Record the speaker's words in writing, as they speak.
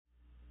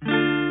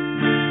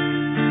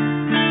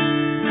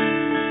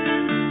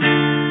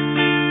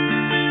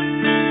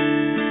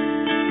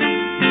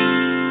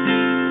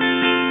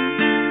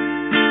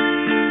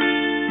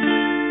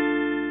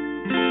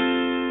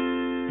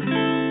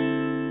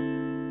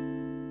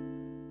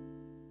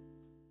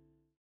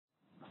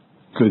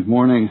Good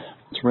morning.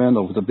 It's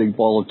Randall with the Big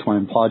Ball of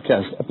Twine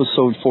Podcast,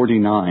 episode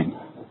 49.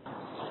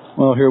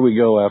 Well, here we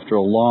go after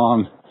a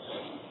long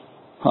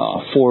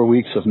 4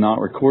 weeks of not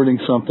recording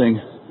something.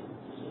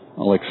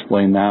 I'll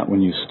explain that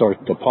when you start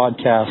the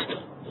podcast.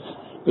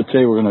 But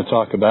today we're going to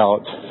talk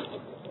about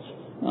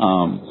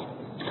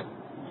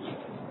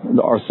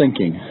our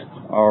thinking,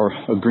 our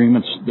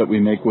agreements that we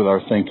make with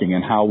our thinking,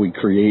 and how we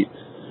create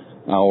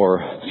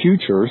our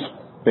futures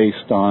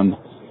based on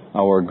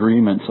our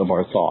agreements of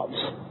our thoughts.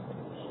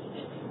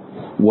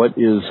 What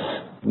is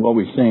what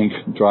we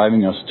think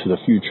driving us to the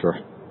future,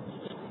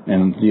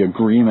 and the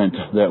agreement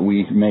that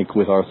we make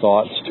with our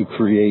thoughts to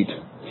create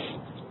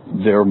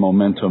their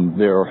momentum,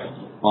 their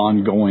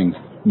ongoing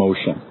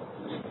motion.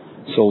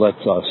 So let's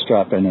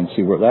strap in and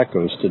see where that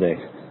goes today.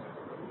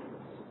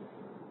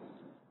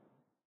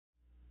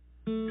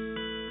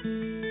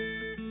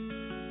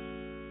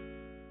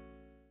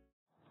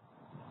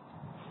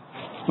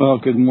 Well,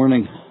 good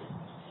morning.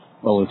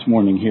 Well, it's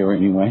morning here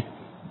anyway.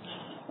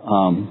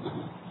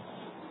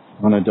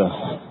 Wanted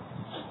to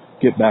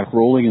get back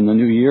rolling in the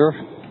new year.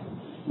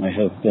 I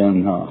have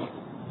been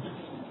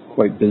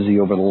quite busy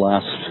over the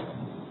last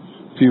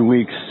few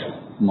weeks.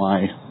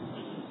 My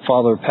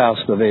father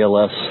passed of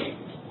ALS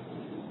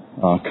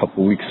a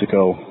couple weeks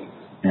ago,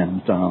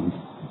 and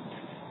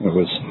there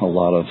was a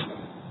lot of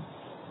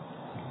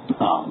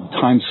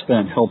time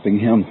spent helping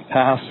him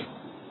pass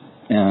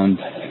and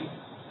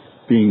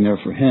being there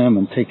for him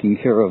and taking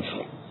care of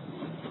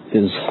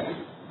his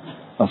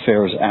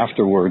affairs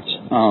afterwards.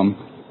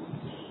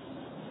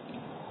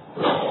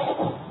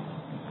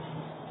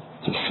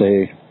 To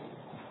say,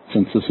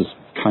 since this has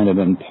kind of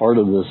been part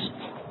of this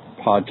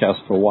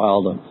podcast for a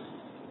while, to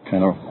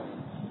kind of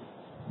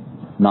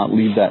not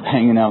leave that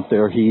hanging out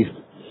there, he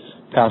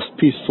passed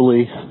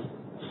peacefully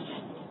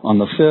on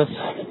the 5th,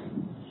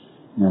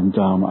 and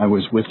I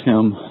was with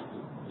him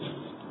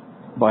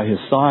by his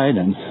side,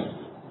 and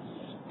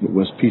it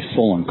was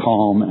peaceful and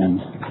calm, and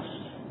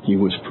he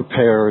was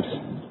prepared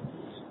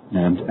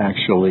and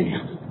actually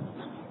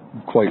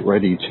quite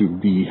ready to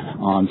be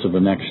on to the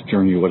next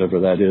journey,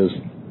 whatever that is,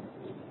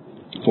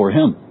 for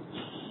him,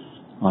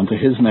 onto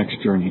his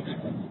next journey.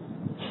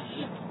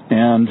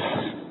 And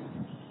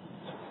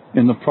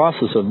in the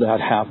process of that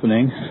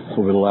happening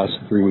over the last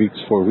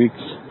 4 weeks,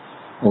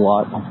 a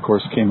lot, of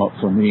course, came up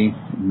for me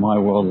in my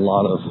world, a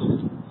lot of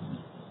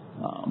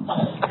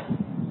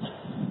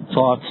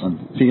thoughts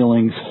and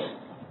feelings.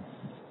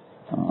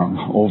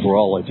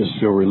 Overall, I just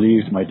feel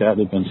relieved. My dad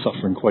had been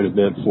suffering quite a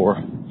bit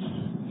for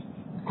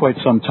quite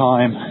some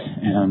time,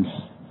 and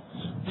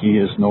he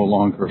is no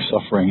longer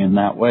suffering in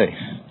that way.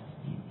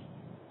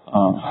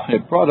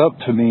 It brought up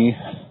to me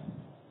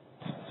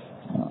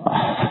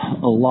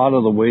a lot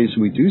of the ways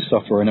we do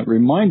suffer, and it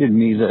reminded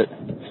me that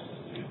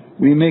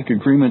we make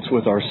agreements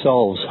with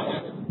ourselves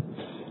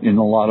in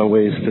a lot of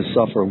ways to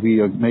suffer.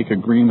 We make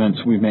agreements,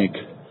 we make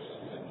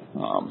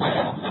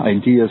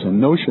ideas and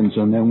notions,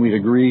 and then we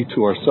agree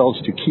to ourselves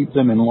to keep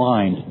them in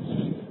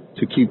line,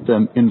 to keep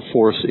them in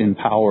force, in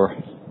power,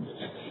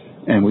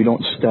 and we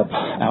don't step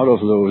out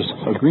of those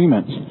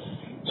agreements.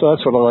 So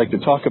that's what I like to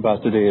talk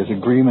about today, is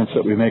agreements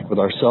that we make with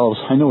ourselves.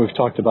 I know we've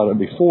talked about it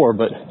before,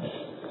 but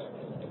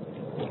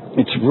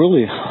it's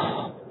really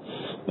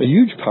a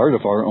huge part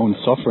of our own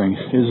suffering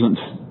isn't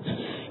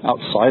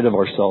outside of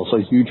ourselves.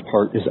 A huge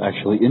part is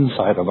actually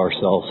inside of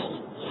ourselves.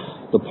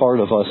 The part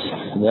of us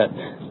that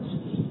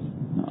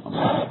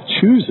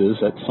chooses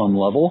at some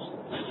level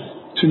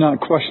to not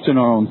question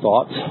our own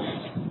thoughts,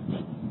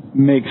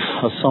 makes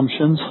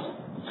assumptions,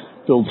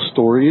 builds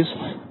stories,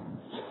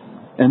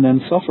 and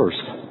then suffers.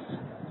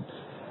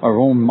 Our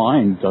own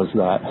mind does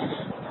that,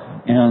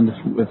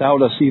 and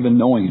without us even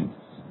knowing it,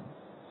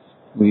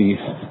 we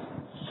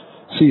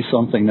see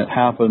something that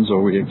happens,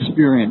 or we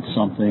experience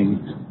something,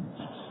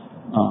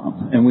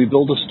 and we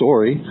build a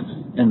story,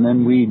 and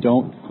then we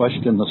don't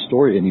question the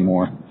story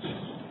anymore.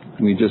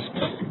 We just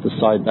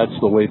decide that's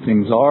the way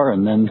things are,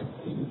 and then,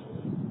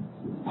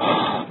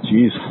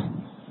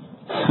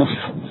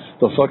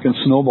 the fucking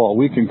snowball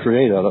we can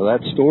create out of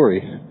that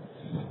story,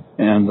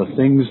 and the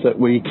things that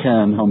we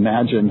can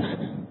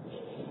imagine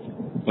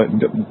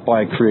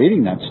by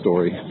creating that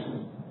story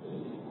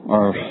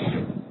are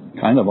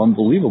kind of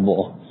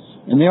unbelievable.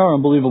 And they are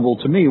unbelievable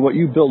to me. What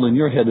you build in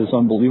your head is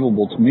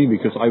unbelievable to me,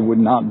 because I would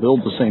not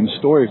build the same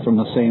story from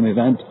the same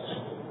event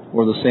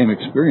or the same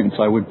experience.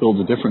 I would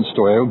build a different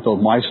story. I would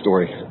build my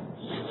story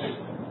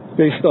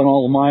based on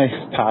all of my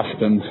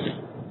past and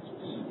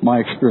my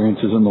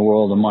experiences in the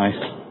world, and my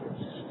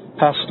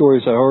past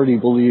stories I already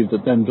believe,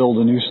 that then build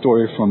a new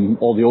story from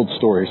all the old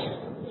stories.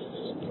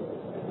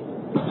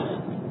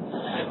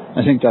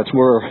 I think that's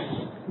where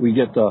we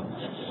get the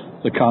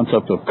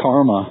concept of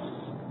karma.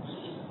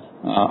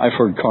 I've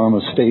heard karma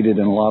stated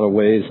in a lot of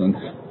ways, and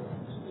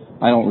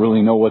I don't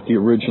really know what the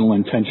original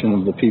intention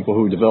of the people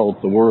who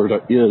developed the word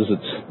is.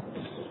 It's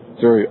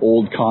a very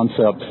old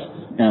concept,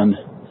 and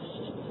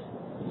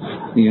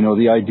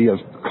the idea of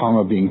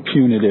karma being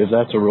punitive,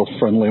 that's a real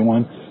friendly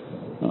one.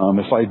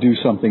 If I do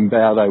something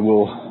bad, I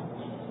will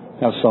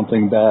have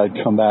something bad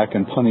come back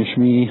and punish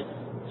me.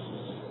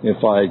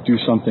 if I do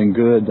something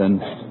good,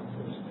 then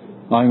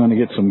I'm going to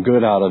get some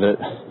good out of it.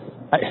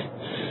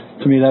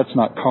 To me, that's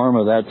not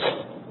karma. That's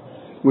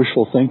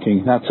wishful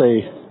thinking. That's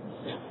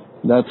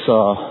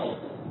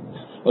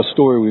a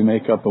story we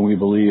make up and we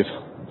believe.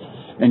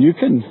 And you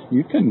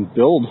can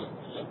build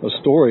a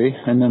story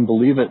and then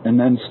believe it and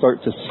then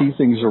start to see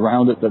things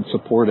around it that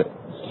support it.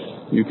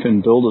 You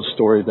can build a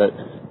story that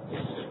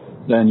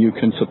then you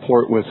can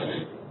support with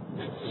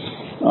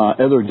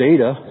other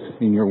data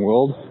in your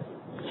world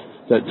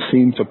that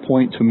seem to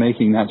point to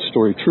making that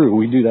story true.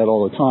 We do that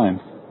all the time.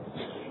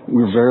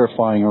 We're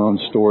verifying our own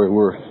story.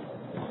 We're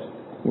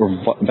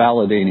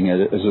validating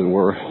it, as it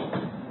were.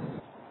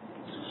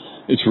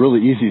 It's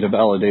really easy to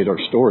validate our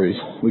stories.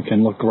 We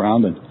can look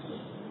around and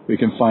we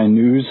can find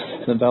news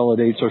that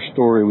validates our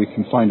story. We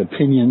can find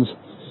opinions,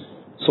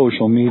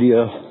 social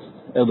media,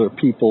 other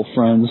people,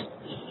 friends,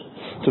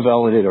 to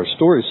validate our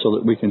stories so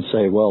that we can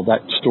say, well,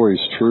 that story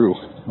is true.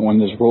 And when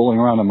there's rolling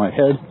around in my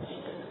head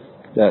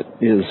that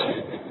is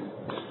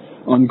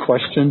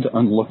unquestioned,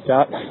 unlooked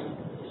at,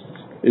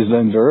 is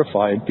then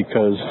verified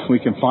because we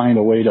can find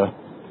a way to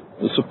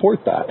support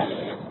that.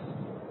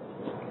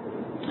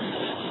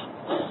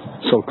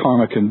 So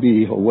karma can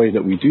be a way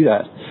that we do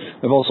that.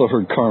 I've also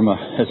heard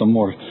karma as a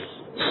more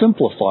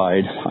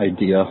simplified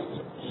idea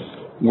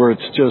where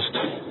it's just,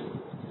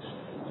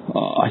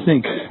 I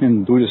think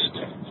in Buddhist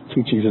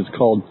teachings it's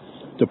called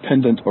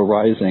dependent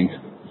arising,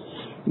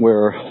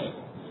 where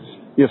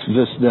if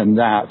this, then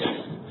that,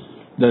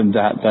 then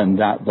that, then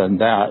that, then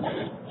that,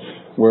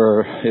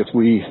 where if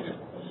we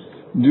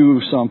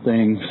do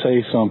something,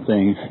 say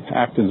something,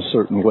 act in a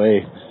certain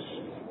way,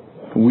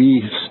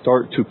 we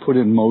start to put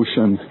in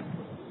motion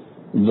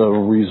the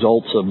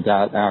results of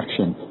that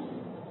action.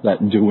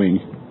 That doing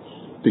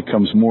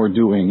becomes more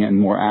doing and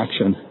more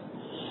action.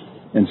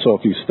 And so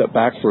if you step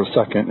back for a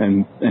second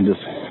and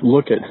just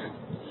look at,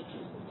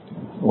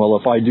 well,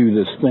 if I do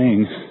this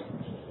thing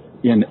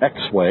in X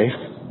way,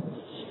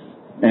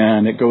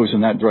 and it goes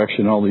in that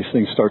direction, all these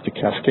things start to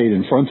cascade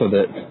in front of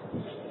it,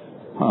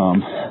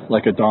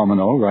 like a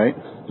domino, right?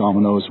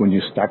 Dominoes, when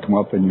you stack them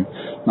up and you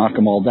knock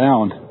them all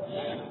down.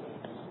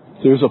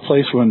 There's a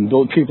place when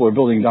people are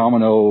building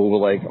domino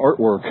like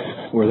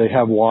artwork where they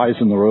have Y's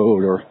in the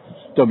road or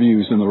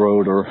W's in the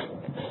road or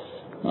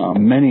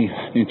many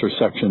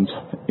intersections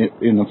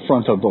in the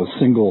front of a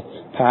single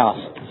path.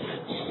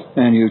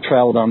 And you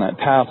travel down that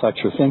path that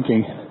you're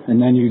thinking,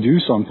 and then you do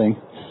something.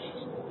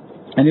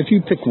 And if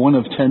you pick one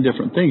of 10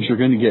 different things, you're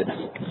going to get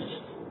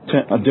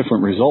a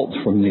different result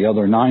from the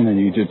other 9 than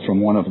you did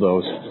from one of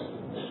those.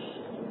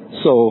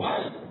 So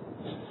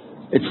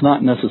it's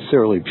not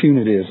necessarily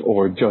punitive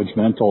or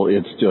judgmental.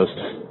 It's just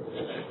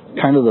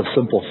kind of the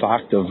simple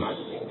fact of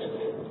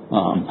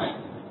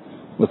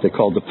what they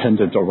call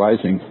dependent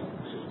arising.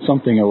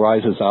 Something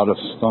arises out of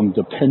some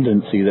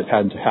dependency that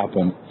had to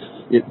happen.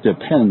 It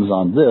depends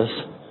on this,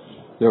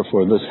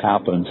 therefore this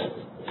happened.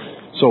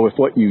 So if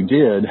what you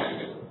did,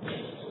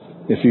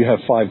 if you have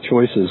 5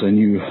 choices and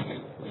you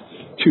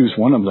choose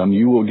one of them,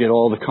 you will get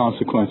all the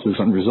consequences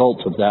and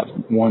results of that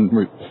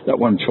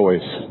one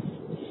choice.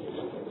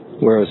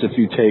 Whereas if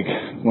you take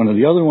one of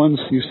the other ones,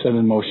 you set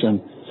in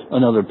motion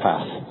another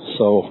path.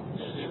 So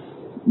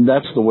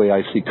that's the way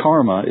I see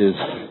karma. Is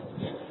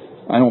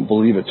I don't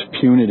believe it's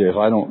punitive.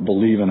 I don't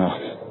believe in a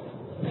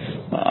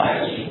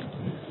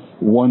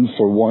one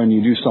for one.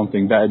 You do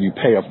something bad, you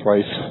pay a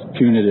price.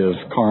 Punitive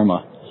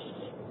karma.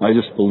 I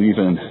just believe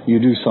in you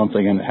do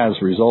something and it has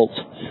results,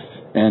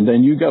 and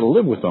then you got to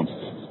live with them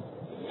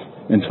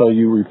until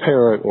you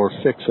repair it or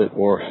fix it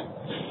or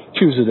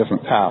choose a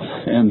different path.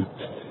 And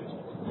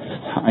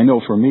I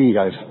know for me,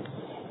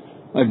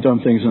 I've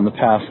done things in the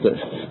past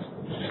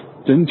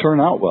that didn't turn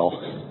out well.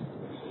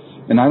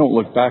 And I don't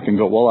look back and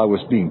go, well, I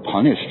was being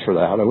punished for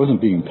that. I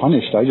wasn't being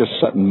punished. I just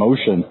set in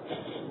motion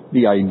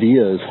the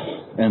ideas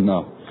and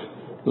the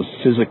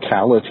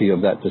physicality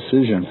of that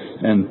decision.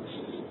 And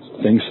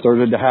things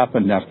started to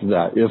happen after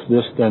that. If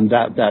this, then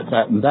that,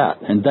 and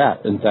that, and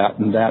that, and that,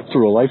 and that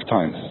through a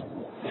lifetime.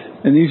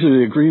 And these are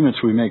the agreements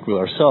we make with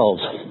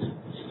ourselves.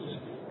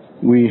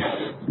 We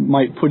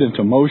might put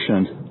into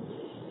motion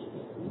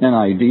an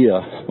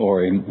idea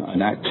or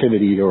an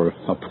activity or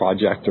a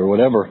project or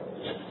whatever,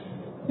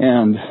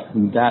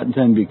 and that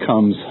then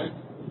becomes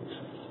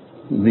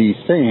the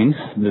thing,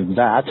 the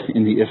that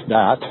in the if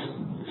that,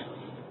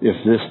 if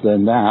this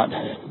then that.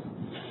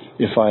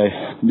 If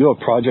I do a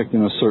project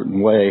in a certain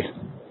way,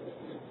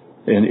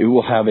 and it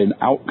will have an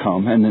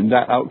outcome, and then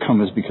that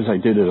outcome is because I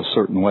did it a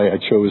certain way. I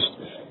chose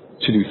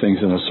to do things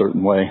in a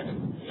certain way,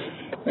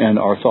 and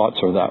our thoughts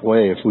are that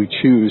way. If we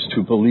choose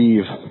to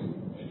believe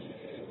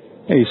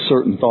a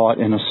certain thought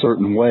in a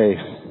certain way,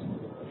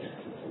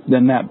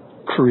 then that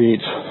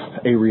creates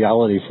a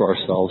reality for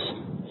ourselves.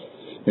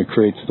 It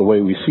creates the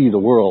way we see the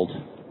world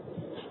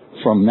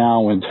from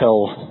now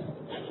until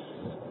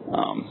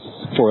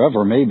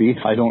forever, maybe.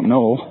 I don't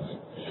know.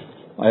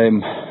 I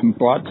am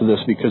brought to this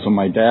because of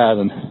my dad,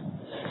 and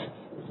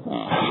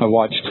I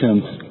watched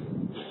him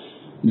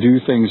do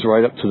things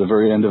right up to the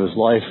very end of his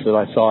life that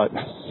I thought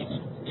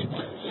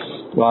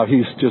wow,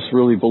 he's just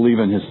really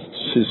believing his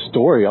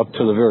story up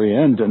to the very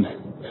end. And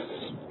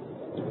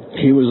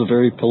he was a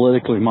very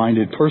politically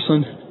minded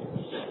person.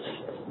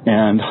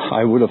 And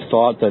I would have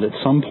thought that at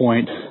some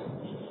point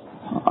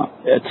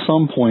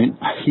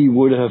he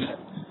would have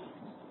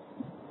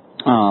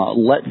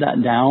let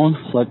that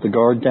down, let the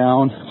guard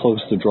down,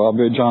 closed the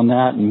drawbridge on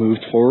that, and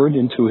moved forward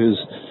into his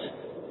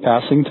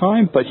passing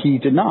time. But he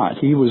did not.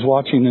 He was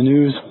watching the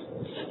news,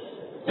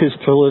 his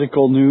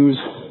political news,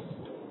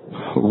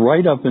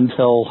 right up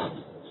until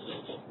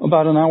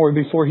about an hour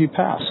before he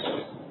passed.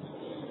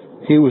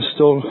 He was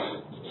still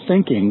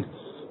thinking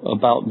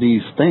about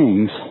these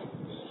things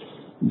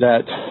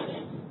that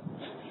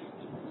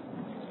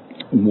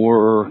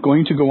were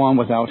going to go on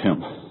without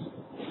him.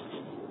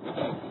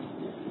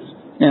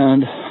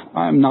 And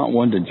I'm not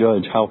one to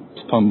judge how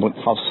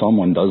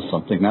someone does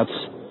something. That's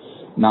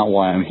not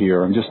why I'm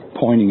here. I'm just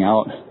pointing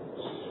out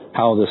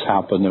how this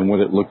happened and what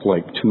it looked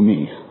like to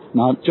me.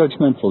 Not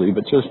judgmentally,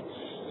 but just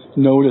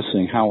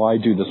noticing how I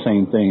do the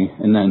same thing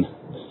and then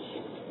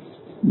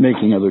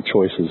making other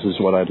choices is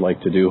what I'd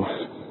like to do.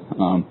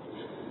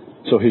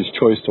 So his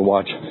choice to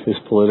watch his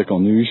political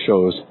news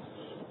shows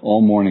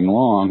all morning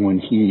long when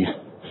he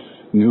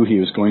knew he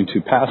was going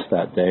to pass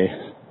that day,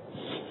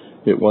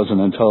 it wasn't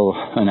until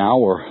an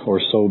hour or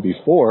so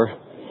before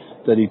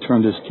that he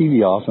turned his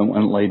TV off and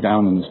went and lay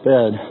down in his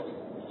bed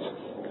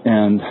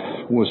and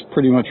was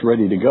pretty much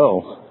ready to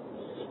go.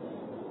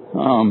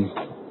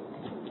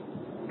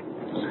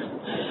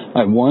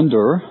 I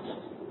wonder,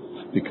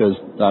 because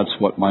that's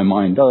what my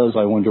mind does,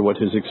 I wonder what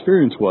his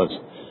experience was.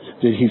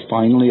 Did he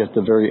finally at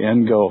the very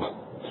end go,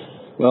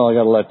 well, I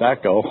got to let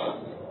that go?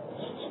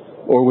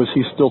 Or was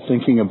he still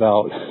thinking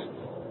about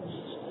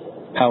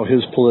how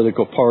his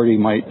political party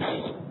might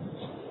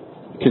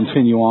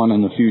continue on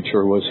in the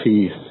future? Was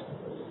he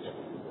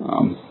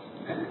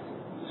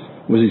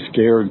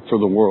scared for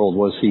the world?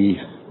 Was he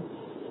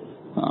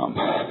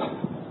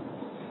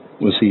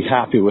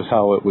happy with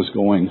how it was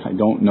going? I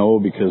don't know,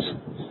 because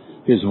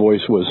his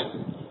voice was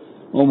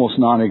almost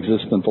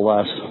non-existent the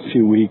last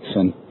few weeks,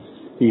 and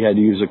he had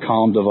to use a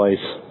calm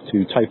device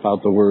to type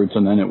out the words,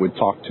 and then it would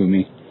talk to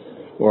me,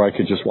 or I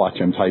could just watch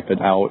him type it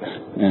out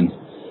and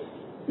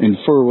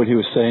infer what he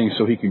was saying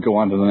so he could go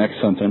on to the next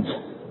sentence.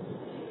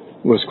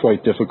 It was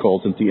quite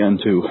difficult at the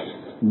end to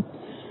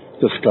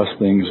discuss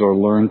things or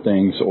learn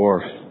things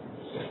or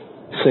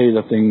say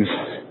the things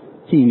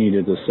he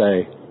needed to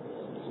say.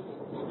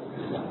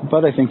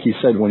 But I think he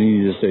said what he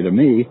needed to say to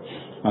me.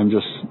 I'm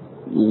just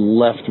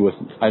left with,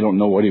 I don't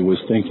know what he was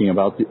thinking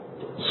about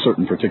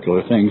certain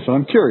particular things, so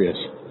I'm curious.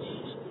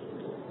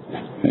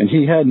 And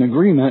he had an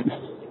agreement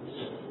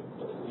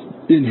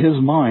in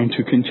his mind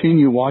to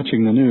continue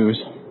watching the news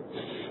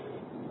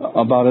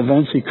about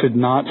events he could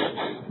not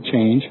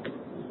change,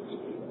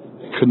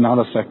 could not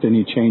affect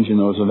any change in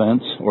those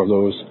events or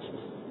those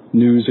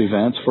news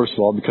events. First of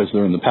all, because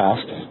they're in the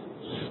past.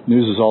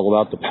 News is all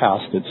about the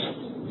past.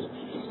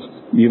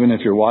 It's, even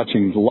if you're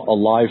watching a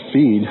live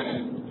feed,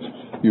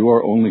 you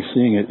are only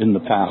seeing it in the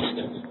past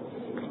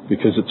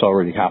because it's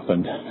already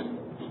happened.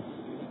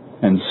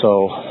 And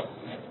so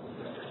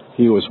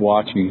he was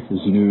watching his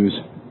news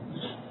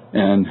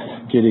and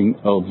getting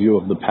a view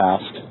of the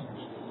past.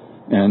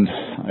 And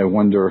I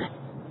wonder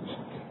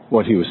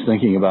what he was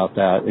thinking about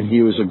that. And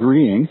he was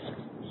agreeing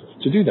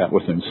to do that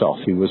with himself.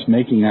 He was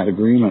making that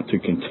agreement to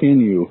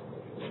continue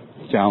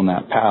down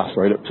that path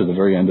right up to the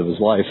very end of his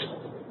life.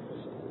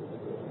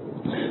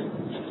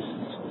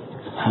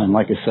 And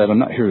like I said, I'm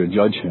not here to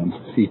judge him.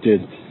 He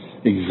did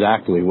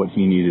exactly what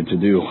he needed to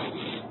do.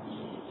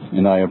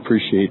 And I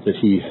appreciate that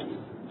he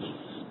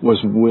was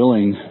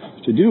willing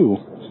to do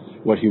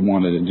what he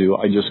wanted to do.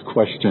 I just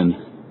question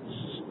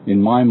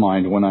in my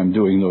mind when I'm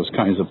doing those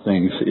kinds of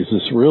things, is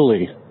this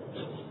really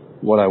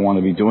what I want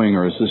to be doing,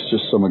 or is this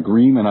just some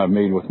agreement I've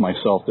made with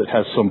myself that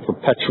has some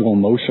perpetual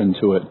motion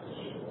to it,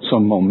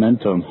 some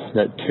momentum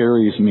that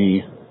carries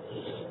me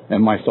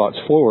and my thoughts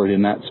forward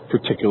in that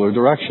particular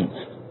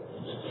direction?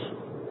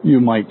 You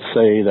might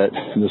say that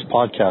this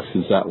podcast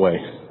is that way.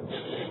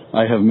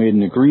 I have made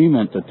an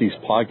agreement that these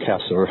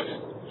podcasts are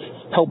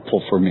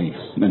helpful for me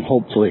and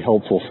hopefully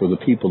helpful for the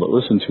people that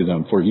listen to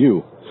them, for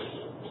you.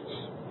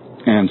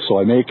 And so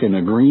I make an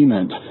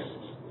agreement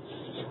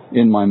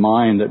in my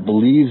mind that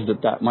believes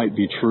that that might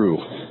be true.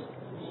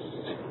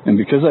 And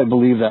because I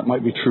believe that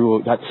might be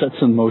true, that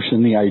sets in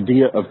motion the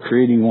idea of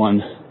creating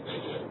one,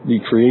 the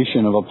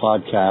creation of a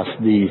podcast,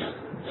 the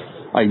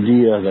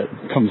idea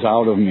that comes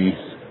out of me.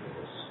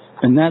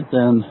 And that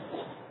then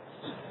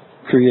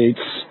creates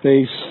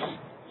space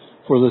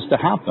for this to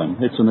happen.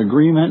 It's an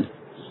agreement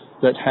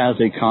that has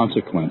a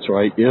consequence,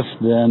 right? If,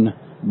 then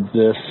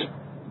this,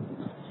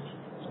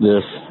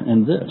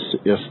 and this.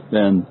 If,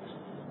 then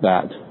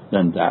that,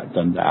 then that,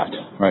 then that,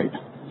 right?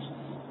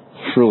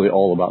 It's really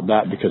all about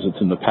that because it's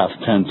in the past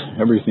tense.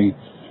 Everything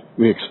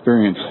we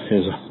experience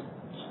is,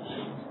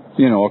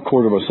 a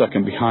quarter of a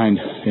second behind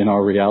in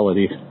our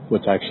reality,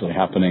 what's actually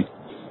happening.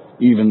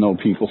 Even though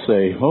people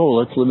say, oh,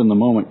 let's live in the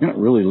moment. You're not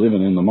really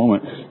living in the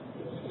moment.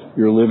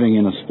 You're living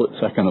in a split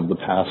second of the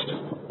past,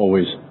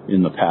 always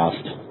in the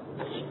past.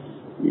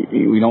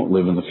 We don't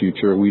live in the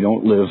future. We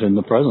don't live in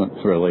the present,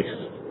 really.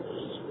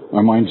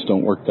 Our minds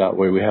don't work that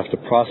way. We have to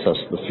process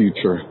the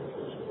future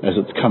as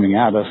it's coming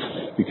at us,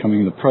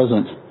 becoming the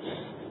present.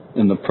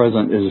 And the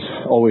present is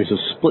always a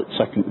split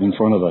second in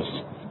front of us.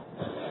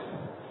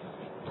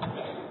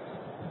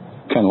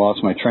 Kind of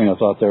lost my train of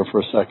thought there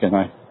for a second.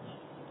 I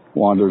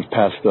wandered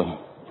past a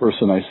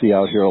person I see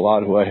out here a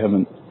lot who I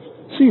haven't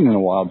seen in a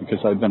while because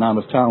I've been out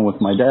of town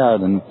with my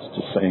dad and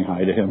just saying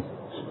hi to him.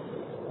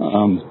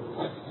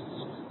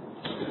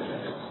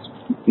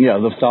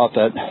 The thought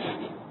that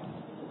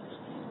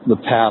the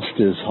past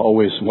is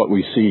always what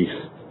we see.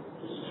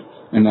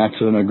 And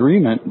that's an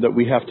agreement that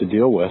we have to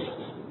deal with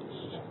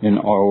in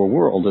our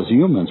world as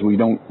humans. We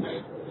don't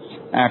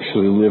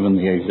actually live in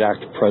the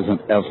exact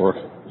present ever.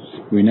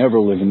 We never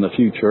live in the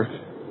future.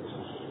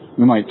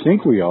 We might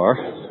think we are.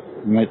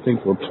 We might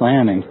think we're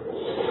planning.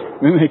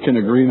 We make an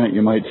agreement,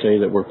 you might say,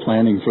 that we're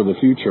planning for the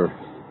future.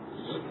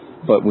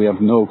 But we have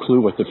no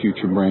clue what the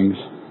future brings.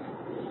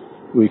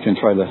 We can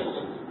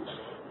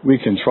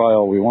try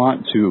all we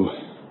want to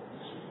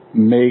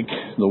make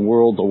the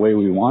world the way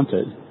we want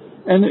it.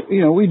 And,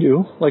 we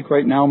do. Like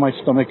right now, my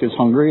stomach is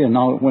hungry, and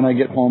now when I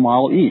get home,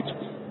 I'll eat.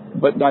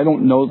 But I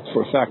don't know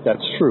for a fact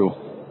that's true.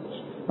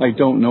 I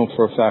don't know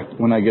for a fact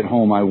when I get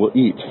home I will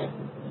eat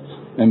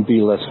and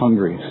be less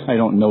hungry. I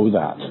don't know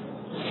that.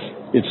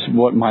 It's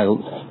what my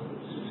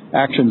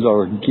actions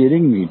are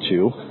getting me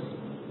to.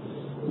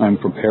 I'm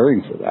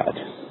preparing for that.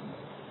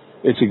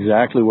 It's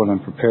exactly what I'm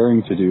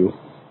preparing to do.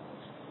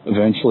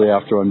 Eventually,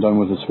 after I'm done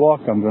with this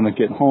walk, I'm going to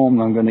get home,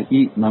 and I'm going to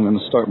eat, and I'm going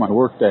to start my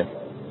work day.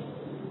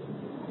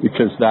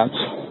 Because that's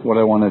what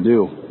I want to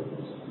do.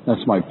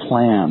 That's my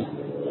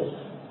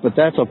plan. But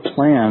that's a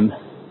plan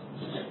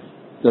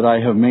that I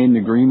have made an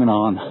agreement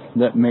on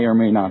that may or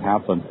may not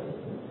happen.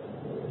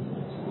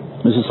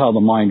 This is how the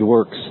mind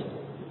works.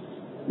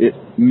 It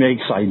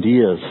makes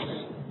ideas,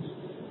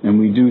 and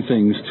we do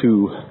things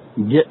to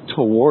get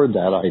toward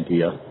that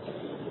idea.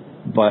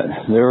 But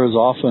there is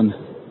often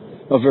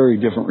a very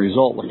different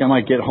result. Like I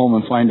might get home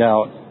and find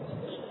out,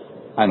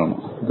 I don't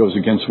know, it goes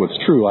against what's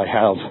true. I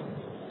have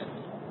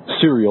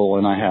cereal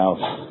and I have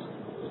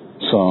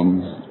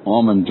some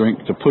almond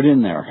drink to put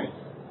in there.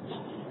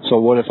 So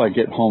what if I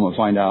get home and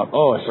find out,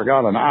 I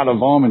forgot I'm out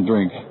of almond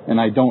drink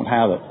and I don't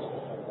have it?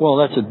 Well,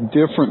 that's a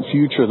different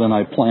future than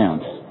I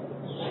planned.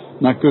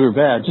 Not good or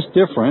bad, just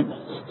different.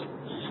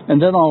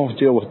 And then I'll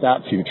deal with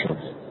that future,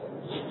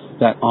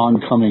 that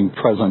oncoming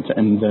present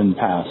and then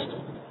past.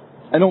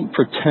 I don't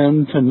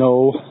pretend to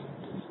know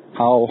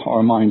how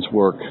our minds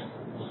work.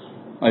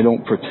 I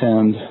don't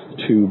pretend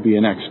to be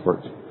an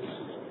expert.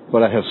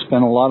 But I have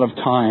spent a lot of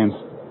time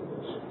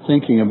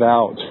thinking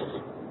about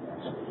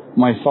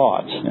my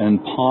thoughts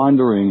and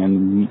pondering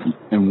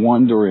and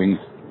wondering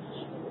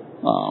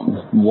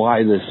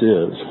why this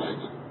is.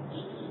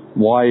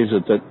 Why is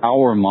it that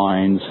our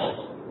minds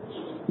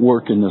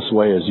work in this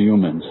way as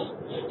humans?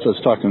 So I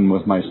was talking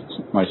with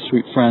my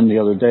sweet friend the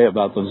other day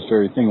about this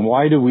very thing.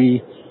 Why do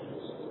we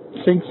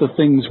think the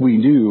things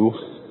we do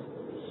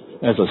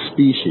as a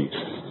species?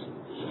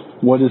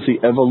 What is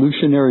the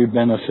evolutionary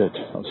benefit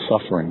of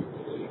suffering?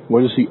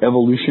 What is the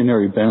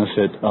evolutionary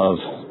benefit of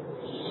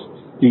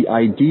the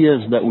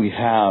ideas that we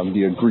have,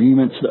 the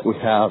agreements that we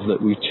have, that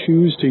we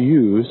choose to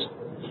use,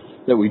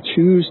 that we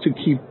choose to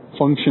keep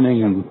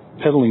functioning and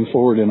pedaling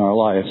forward in our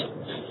lives,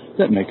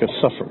 that make us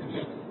suffer?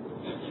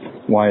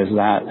 Why is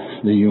that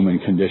the human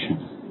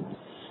condition?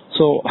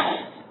 So,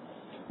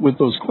 with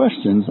those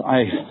questions,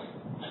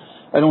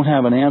 I don't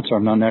have an answer.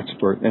 I'm not an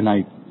expert, and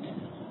I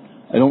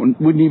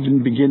wouldn't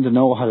even begin to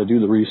know how to do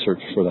the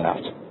research for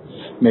that.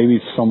 Maybe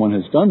someone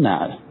has done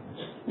that.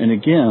 And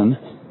again,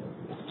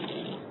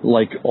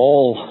 like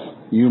all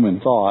human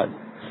thought,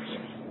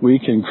 we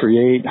can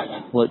create,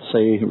 let's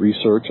say,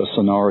 research, a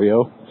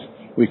scenario.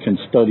 We can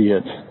study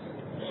it.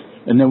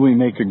 And then we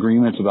make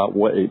agreements about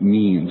what it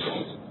means.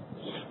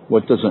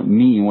 What does it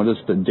mean? What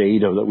does the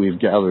data that we've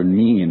gathered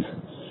mean?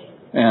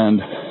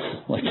 And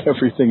like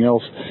everything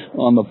else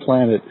on the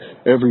planet,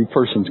 every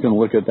person's going to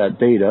look at that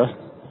data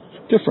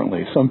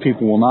differently. Some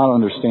people will not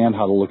understand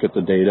how to look at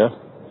the data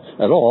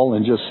at all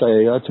and just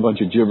say, that's a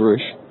bunch of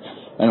gibberish.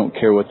 I don't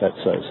care what that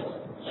says.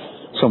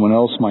 Someone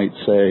else might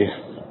say,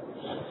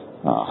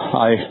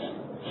 I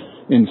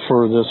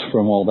infer this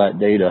from all that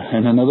data.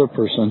 And another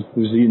person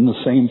who's in the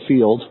same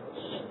field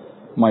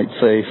might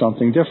say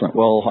something different.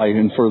 Well, I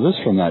infer this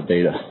from that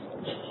data.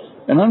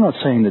 And I'm not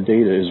saying the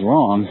data is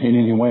wrong in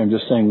any way. I'm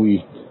just saying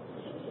we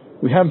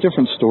have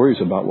different stories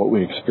about what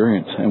we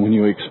experience. And when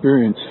you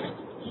experience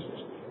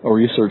a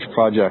research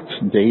project's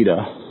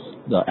data,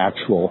 the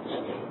actual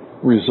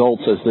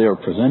results as they are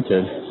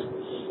presented,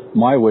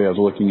 my way of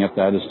looking at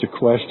that is to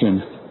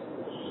question,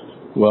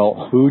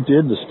 well, who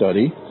did the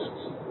study?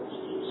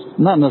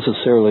 Not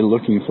necessarily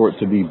looking for it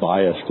to be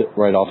biased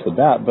right off the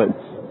bat, but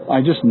I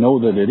just know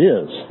that it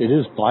is. It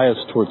is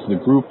biased towards the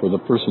group or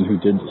the person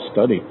who did the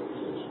study.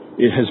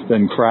 It has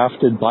been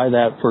crafted by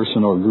that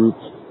person or group,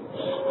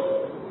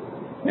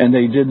 And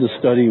they did the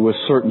study with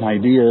certain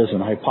ideas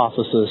and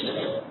hypotheses,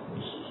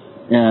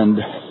 and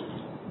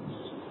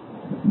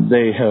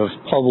they have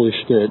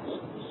published it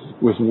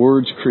with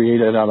words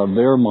created out of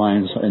their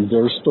minds and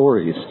their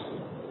stories.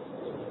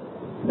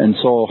 And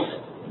so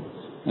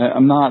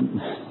I'm not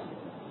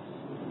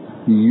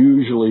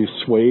usually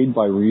swayed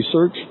by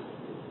research,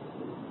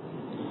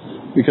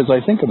 because I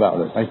think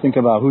about it. I think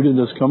about who did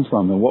this come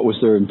from and what was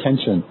their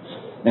intention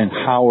and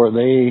how are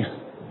they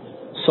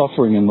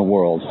suffering in the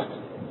world.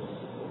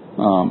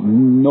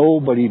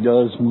 Nobody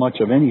does much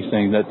of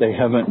anything that they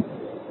haven't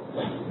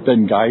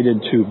been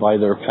guided to by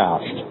their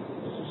past.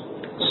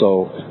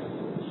 So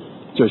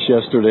just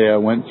yesterday I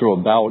went through a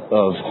bout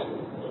of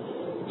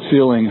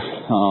feeling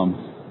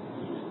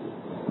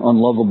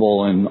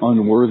unlovable and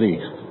unworthy,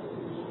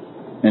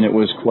 and it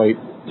was quite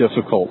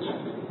difficult.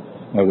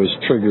 I was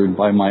triggered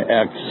by my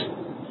ex,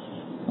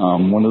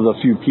 one of the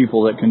few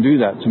people that can do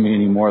that to me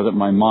anymore, that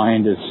my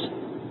mind is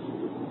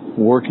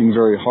working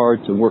very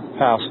hard to work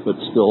past, but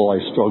still I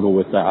struggle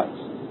with that.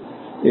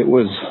 It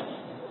was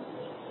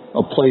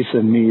a place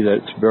in me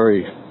that's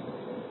very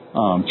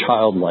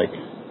childlike.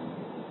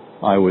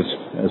 I was,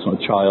 as a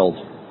child,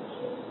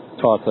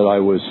 taught that I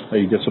was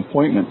a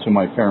disappointment to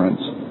my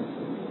parents,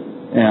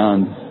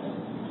 and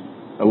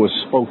it was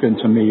spoken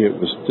to me, it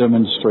was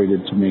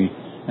demonstrated to me.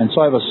 And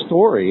so I have a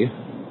story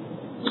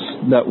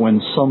that when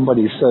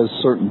somebody says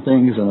certain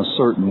things in a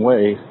certain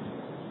way,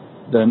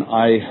 then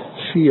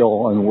I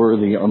feel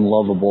unworthy,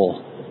 unlovable,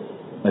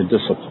 a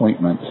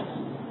disappointment.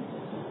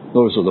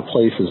 Those are the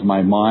places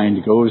my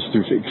mind goes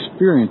through the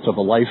experience of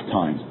a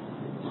lifetime.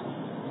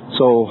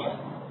 So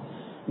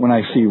when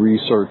I see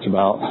research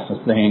about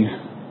a thing,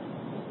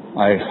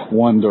 I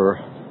wonder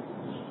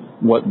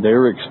what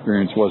their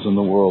experience was in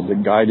the world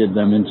that guided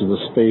them into the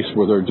space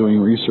where they're doing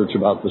research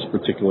about this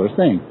particular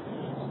thing.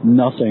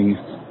 Nothing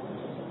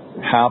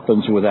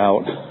happens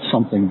without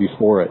something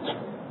before it.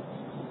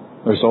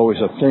 There's always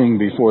a thing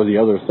before the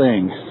other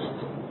thing.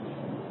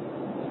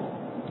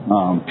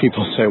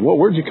 People say, well,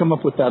 where'd you come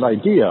up with that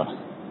idea?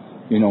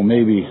 You know,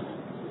 maybe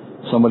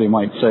somebody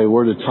might say,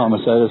 where did Thomas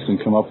Edison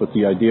come up with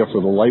the idea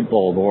for the light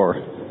bulb? Or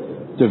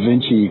Da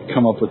Vinci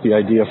come up with the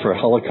idea for a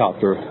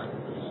helicopter?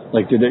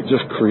 Like, did it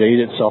just create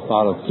itself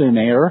out of thin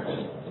air?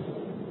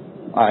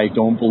 I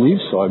don't believe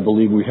so. I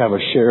believe we have a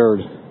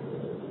shared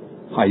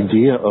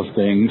idea of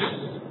things,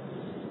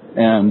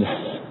 and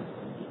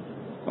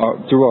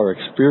through our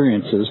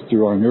experiences,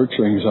 through our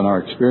nurturings and our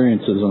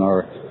experiences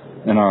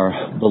and our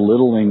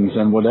belittlings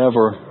and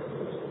whatever,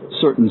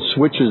 certain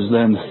switches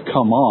then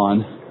come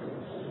on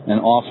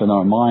and off in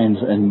our minds,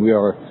 and we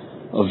are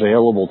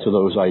available to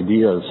those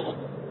ideas.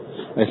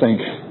 I think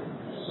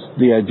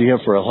the idea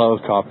for a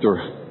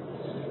helicopter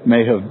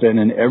may have been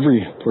in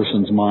every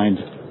person's mind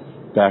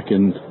back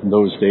in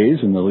those days,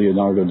 in the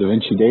Leonardo da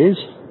Vinci days.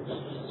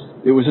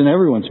 It was in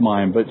everyone's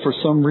mind, but for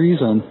some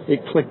reason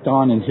it clicked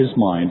on in his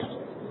mind.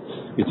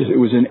 It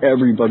was in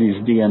everybody's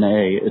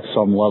DNA at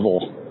some level.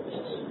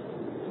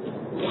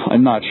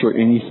 I'm not sure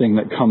anything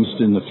that comes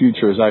in the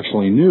future is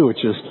actually new.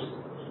 It's just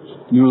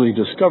newly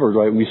discovered,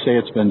 right? We say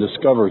it's been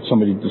discovered.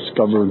 Somebody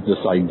discovered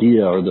this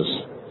idea or this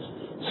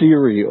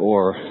theory,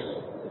 or,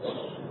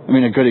 I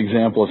mean, a good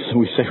example is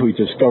we say we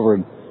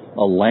discovered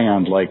a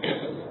land, like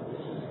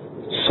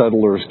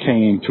settlers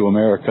came to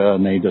America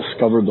and they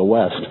discovered the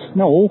West.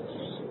 No,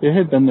 it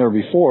had been there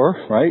before,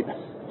 right?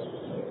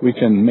 We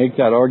can make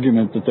that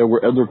argument that there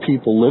were other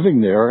people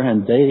living there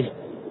and they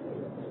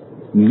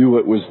knew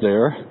it was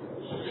there.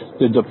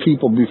 Did the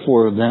people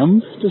before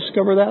them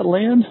discover that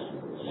land?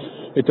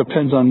 It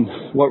depends on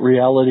what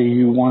reality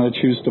you want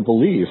to choose to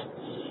believe.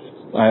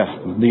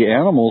 The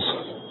animals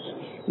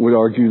would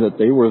argue that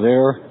they were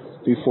there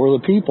before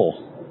the people.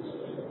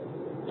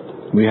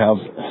 We have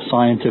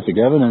scientific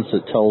evidence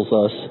that tells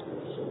us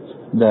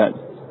that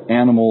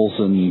animals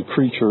and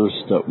creatures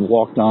that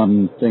walked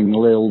on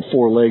little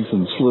four legs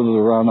and slithered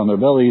around on their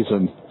bellies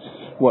and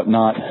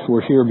whatnot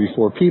were here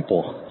before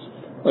people.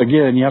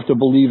 Again, you have to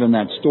believe in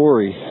that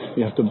story.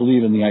 You have to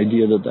believe in the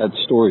idea that that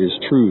story is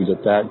true,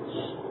 that that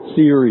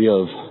theory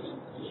of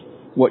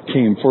what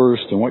came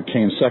first and what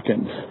came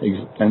second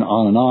and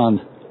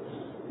on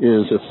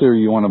is a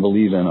theory you want to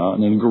believe in,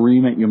 an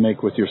agreement you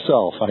make with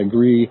yourself. I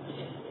agree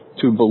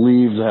to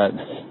believe that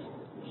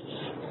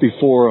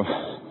before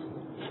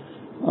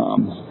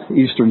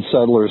Eastern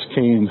settlers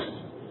came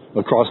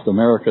across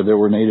America, there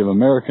were Native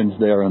Americans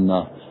there, and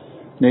the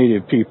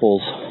Native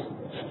peoples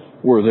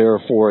were there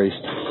for a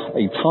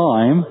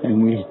time,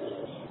 and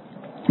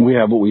we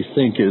have what we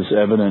think is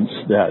evidence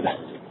that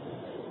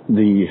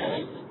the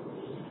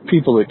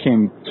people that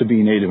came to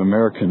be Native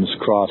Americans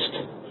crossed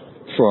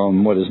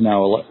from what is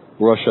now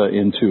Russia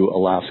into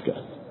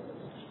Alaska.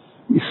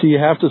 You see, you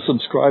have to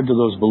subscribe to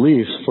those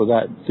beliefs for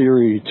that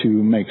theory to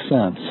make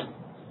sense.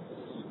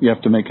 You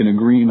have to make an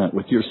agreement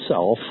with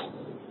yourself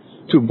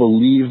to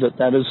believe that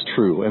that is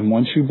true. And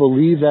once you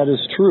believe that is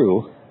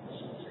true,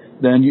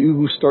 then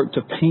you start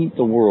to paint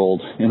the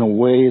world in a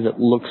way that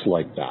looks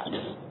like that.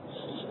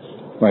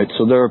 Right?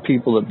 So there are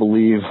people that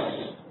believe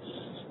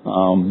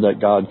that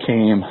God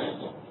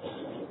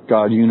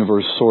God,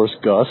 universe, source,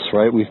 Gus,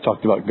 right? We've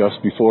talked about Gus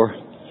before.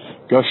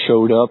 Gus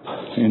showed up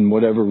in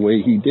whatever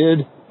way he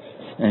did,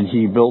 and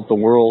he built the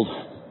world,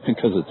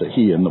 because it's a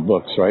he in the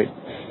books, right?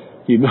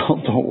 He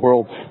built the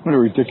world. What a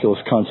ridiculous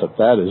concept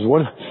that is.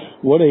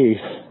 What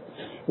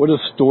a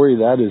story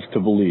that is to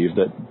believe,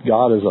 that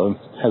God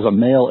has a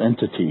male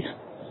entity,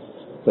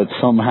 that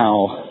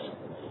somehow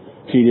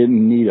he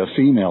didn't need a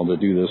female to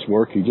do this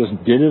work. He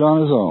just did it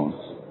on his own.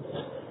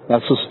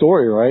 That's the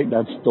story, right?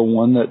 That's the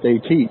one that they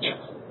teach.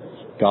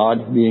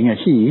 God being a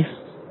he,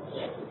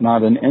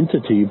 not an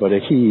entity, but a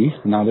he,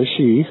 not a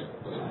she,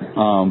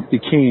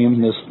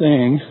 became this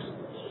thing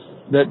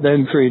that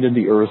then created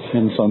the earth,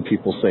 and some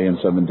people say in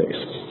 7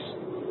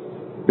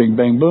 days. Bing,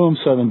 bang, boom,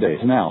 7 days.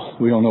 Now,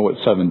 we don't know what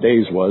 7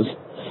 days was.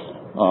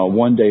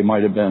 One day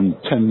might have been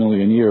 10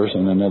 million years,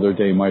 and another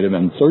day might have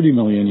been 30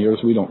 million years.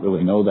 We don't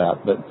really know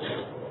that, but,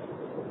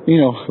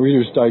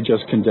 Reader's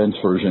Digest condensed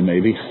version,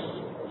 maybe.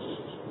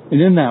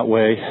 And in that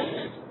way,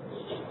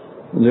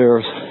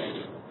 there's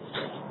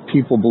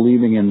people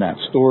believing in that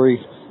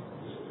story.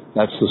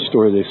 That's the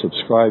story they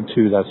subscribe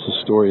to. That's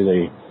the story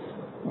they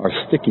are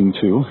sticking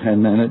to.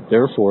 And then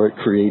therefore it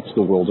creates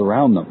the world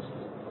around them.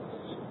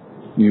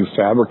 You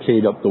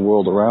fabricate up the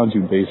world around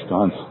you based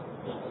on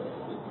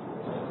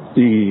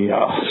the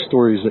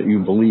stories that you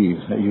believe,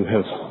 that you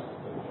have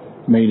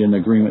made an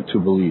agreement to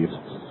believe.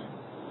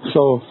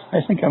 So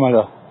I think I might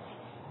have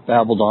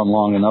babbled on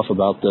long enough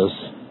about this.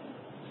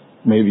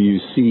 Maybe you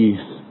see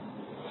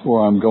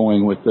where I'm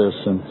going with this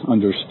and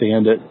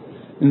understand it.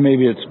 And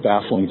maybe it's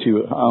baffling to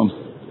you.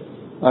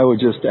 I would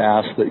just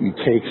ask that you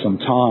take some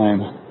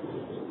time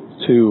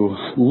to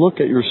look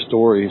at your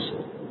stories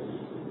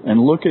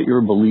and look at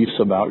your beliefs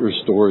about your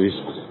stories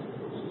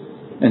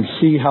and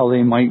see how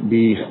they might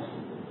be,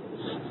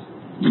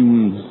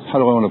 how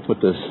do I want to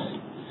put this?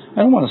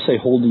 I don't want to say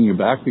holding you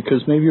back,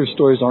 because maybe your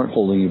stories aren't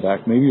holding you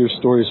back. Maybe your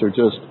stories are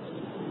just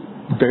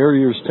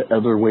barriers to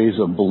other ways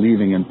of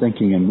believing and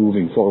thinking and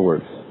moving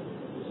forward.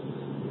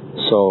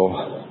 So,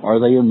 are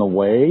they in the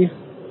way?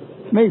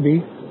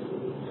 Maybe.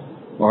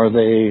 Are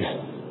they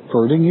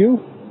hurting you?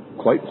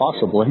 Quite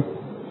possibly.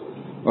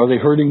 Are they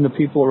hurting the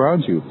people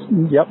around you?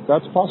 Yep,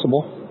 that's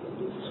possible.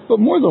 But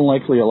more than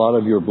likely, a lot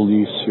of your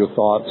beliefs, your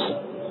thoughts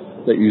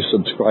that you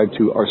subscribe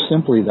to are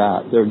simply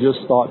that. They're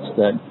just thoughts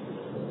that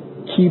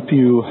keep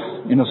you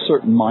in a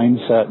certain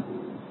mindset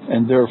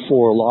and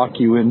therefore lock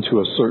you into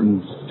a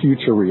certain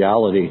future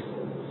reality.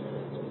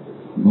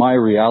 My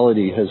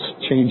reality has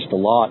changed a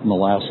lot in the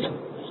last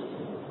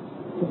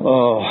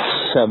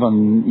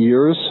 7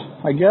 years,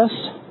 I guess.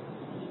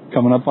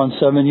 Coming up on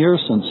 7 years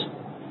since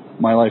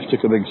my life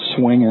took a big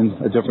swing in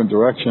a different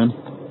direction.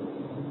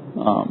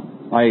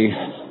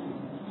 I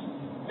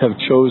have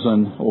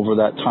chosen over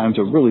that time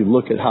to really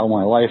look at how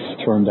my life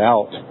turned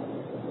out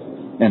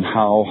and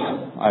how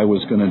I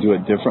was going to do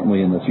it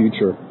differently in the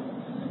future.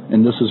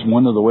 And this is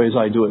one of the ways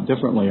I do it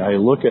differently. I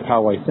look at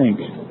how I think.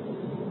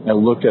 I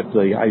look at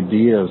the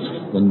ideas,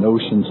 the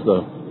notions,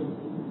 the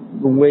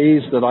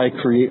ways that I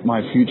create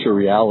my future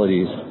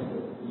realities,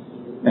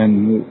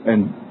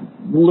 and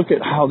look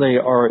at how they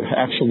are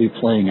actually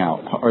playing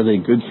out. Are they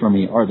good for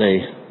me? Are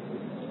they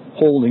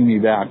holding me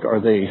back? Are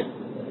they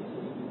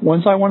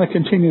ones I want to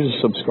continue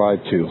to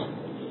subscribe to?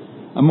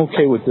 I'm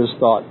okay with this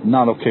thought,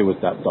 not okay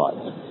with that thought.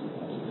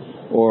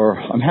 Or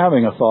I'm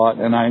having a thought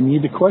and I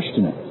need to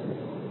question it.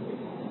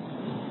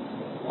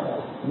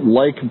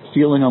 Like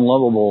feeling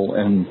unlovable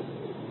and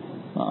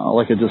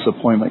like a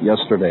disappointment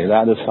yesterday.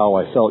 That is how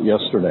I felt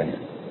yesterday.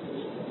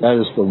 That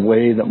is the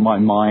way that my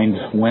mind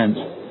went.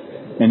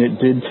 And it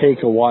did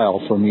take a while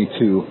for me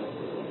to,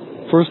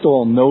 first of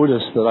all,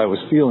 notice that I was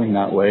feeling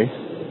that way.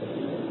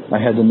 I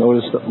had to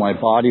notice that my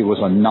body was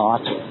a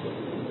knot,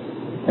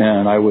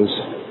 and I was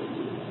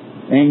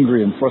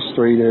angry and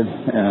frustrated,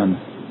 and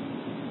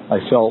I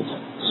felt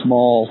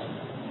small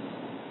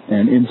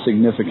and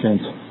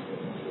insignificant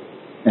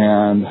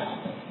and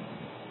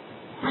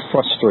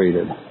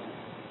frustrated.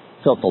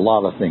 Felt a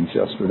lot of things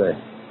yesterday.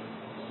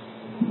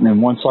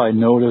 And once I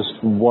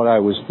noticed what I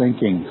was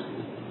thinking,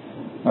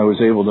 I was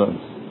able to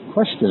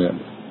question it.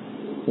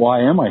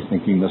 Why am I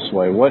thinking this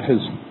way? What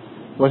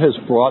has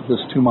brought this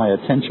to my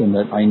attention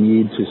that I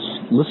need to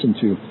listen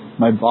to?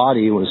 My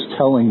body was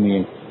telling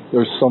me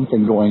there's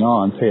something going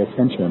on. Pay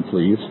attention,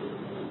 please.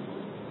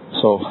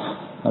 So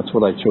that's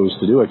what I chose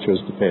to do. I chose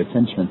to pay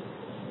attention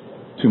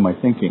to my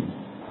thinking.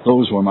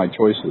 Those were my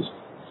choices.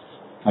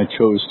 I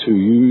chose to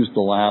use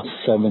the last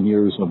 7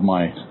 years of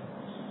my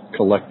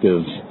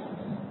collective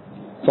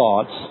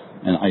thoughts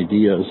and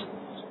ideas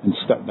and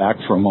step back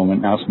for a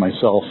moment and ask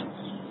myself,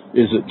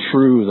 is it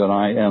true that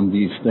I am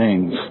these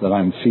things that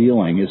I'm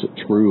feeling? Is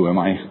it true? Am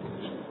I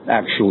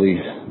actually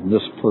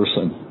this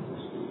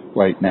person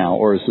right now?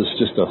 Or is this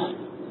just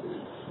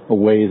a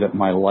way that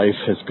my life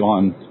has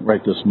gone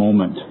right this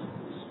moment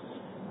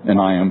and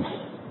I am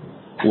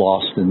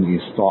lost in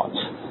these thoughts?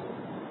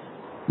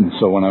 And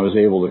so when I was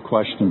able to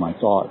question my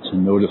thoughts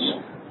and notice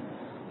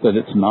that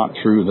it's not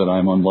true that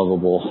I'm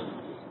unlovable,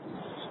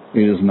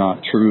 it is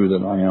not true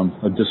that I am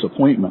a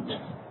disappointment,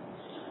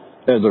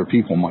 Other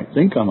people might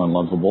think I'm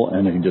unlovable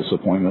and a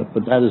disappointment,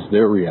 but that is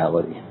their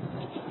reality.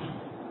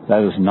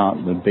 That is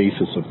not the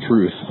basis of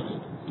truth.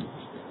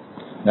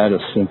 That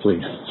is simply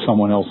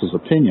someone else's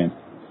opinion.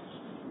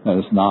 That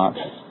is not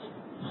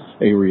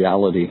a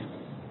reality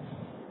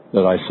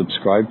that I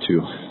subscribe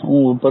to,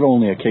 but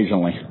only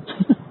occasionally.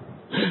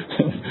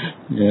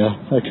 Yeah,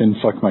 I can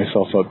fuck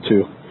myself up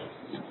too.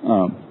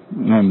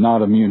 I'm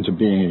not immune to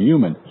being a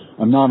human.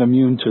 I'm not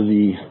immune to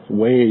the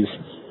ways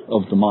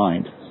of the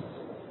mind.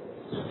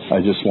 I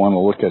just want to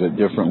look at it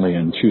differently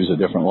and choose a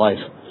different life.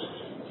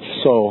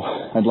 So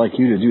I'd like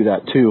you to do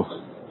that too.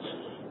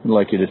 I'd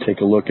like you to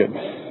take a look at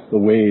the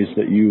ways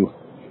that you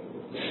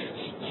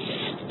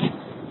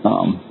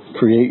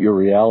create your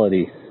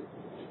reality,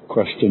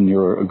 question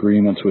your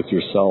agreements with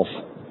yourself,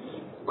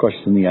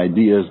 question the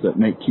ideas that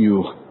make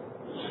you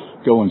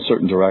go in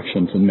certain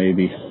directions, and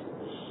maybe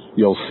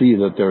you'll see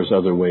that there's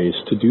other ways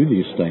to do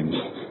these things.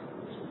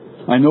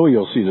 I know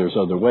you'll see there's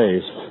other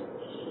ways,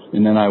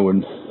 and then I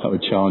would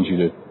challenge you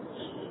to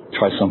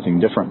try something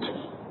different,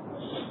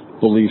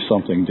 believe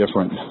something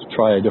different,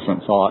 try a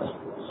different thought,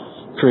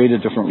 create a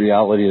different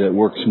reality that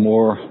works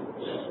more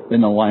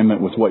in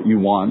alignment with what you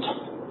want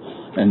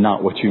and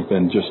not what you've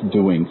been just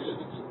doing.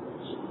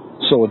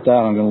 So with that,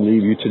 I'm going to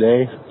leave you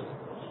today.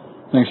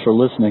 Thanks for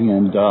listening,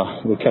 and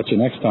we'll catch you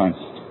next time.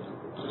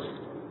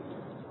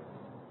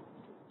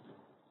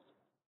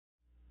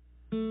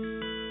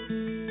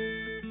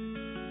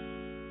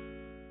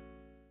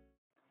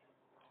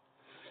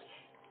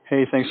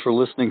 Hey, thanks for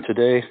listening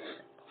today.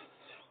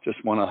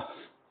 Just want to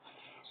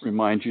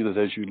remind you that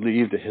as you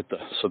leave, to hit the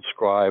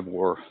subscribe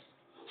or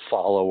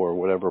follow or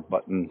whatever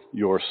button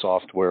your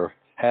software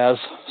has,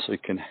 so you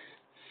can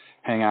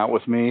hang out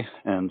with me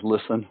and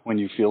listen when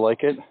you feel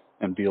like it,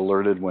 and be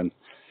alerted when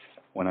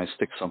I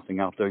stick something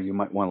out there you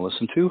might want to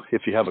listen to.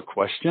 If you have a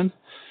question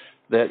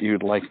that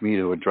you'd like me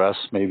to address,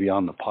 maybe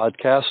on the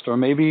podcast or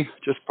maybe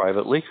just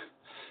privately,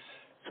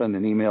 send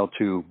an email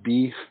to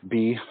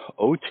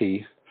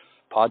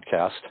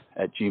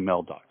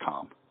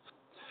bbotpodcast@gmail.com.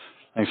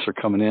 Thanks for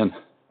coming in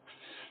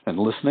and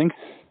listening.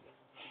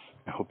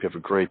 I hope you have a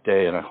great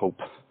day, and I hope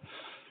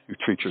you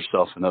treat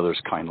yourself and others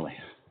kindly.